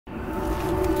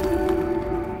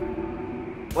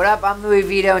What up, I'm Louie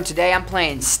Vito, and today I'm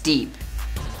playing Steep.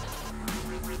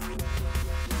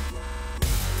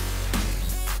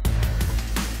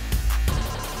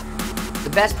 The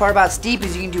best part about Steep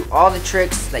is you can do all the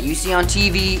tricks that you see on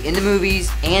TV, in the movies,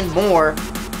 and more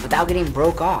without getting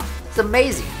broke off. It's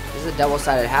amazing. This is a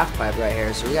double-sided half pipe right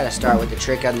here, so we gotta start with the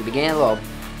trick at the beginning, a little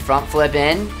front flip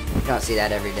in. You don't see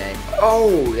that every day.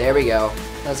 Oh, there we go.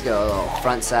 Let's go, a little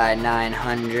front side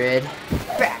 900,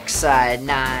 back side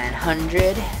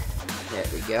 900. There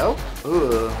we go.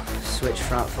 Ooh, switch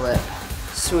front flip,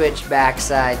 switch back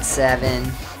side 7,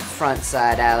 front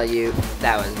side alley-oop.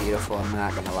 That was beautiful, I'm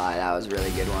not gonna lie, that was a really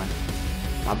good one.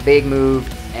 My big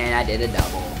move, and I did a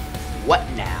double. What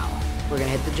now? We're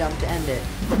gonna hit the jump to end it.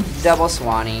 Double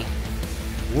Swanee.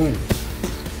 Woo.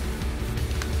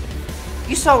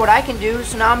 You saw what I can do,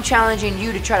 so now I'm challenging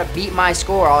you to try to beat my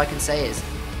score. All I can say is